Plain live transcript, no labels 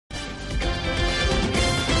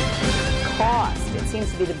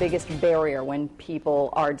seems to be the biggest barrier when people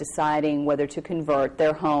are deciding whether to convert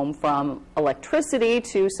their home from electricity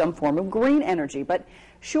to some form of green energy. But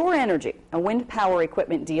Sure Energy, a wind power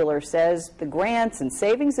equipment dealer, says the grants and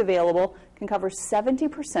savings available can cover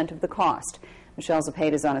 70% of the cost. Michelle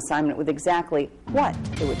Zapata is on assignment with exactly what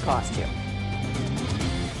it would cost you.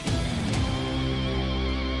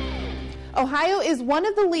 Ohio is one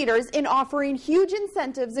of the leaders in offering huge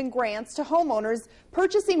incentives and grants to homeowners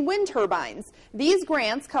purchasing wind turbines. These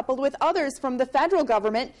grants, coupled with others from the federal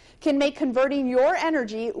government, can make converting your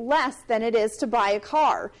energy less than it is to buy a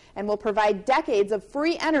car and will provide decades of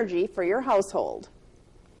free energy for your household.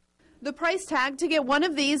 The price tag to get one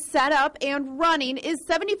of these set up and running is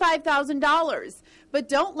 $75,000. But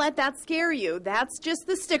don't let that scare you. That's just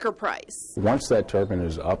the sticker price. Once that turbine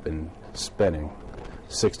is up and spinning,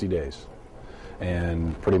 60 days.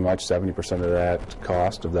 And pretty much 70% of that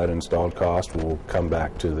cost, of that installed cost, will come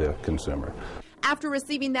back to the consumer. After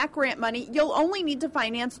receiving that grant money, you'll only need to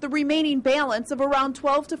finance the remaining balance of around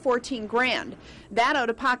 12 to 14 grand. That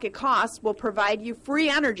out-of-pocket cost will provide you free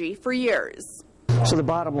energy for years. So the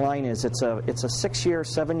bottom line is it's a 6-year,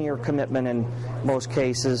 7-year commitment in most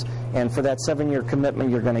cases, and for that 7-year commitment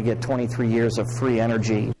you're going to get 23 years of free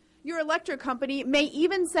energy. Your electric company may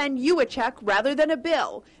even send you a check rather than a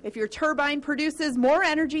bill. If your turbine produces more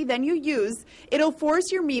energy than you use, it'll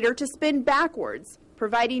force your meter to spin backwards,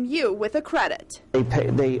 providing you with a credit.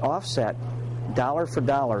 They offset dollar for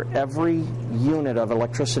dollar. Every unit of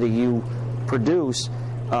electricity you produce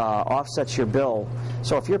offsets your bill.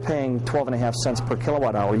 So if you're paying 12.5 cents per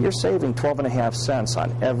kilowatt hour, you're saving 12.5 cents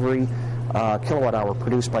on every kilowatt hour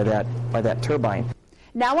produced by that turbine.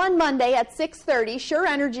 Now on Monday at 6:30, Sure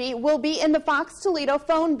Energy will be in the Fox Toledo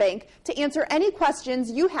phone bank to answer any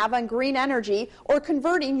questions you have on green energy or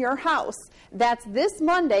converting your house. That's this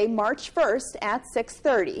Monday, March 1st at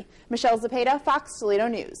 6:30. Michelle Zapata, Fox Toledo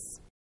News.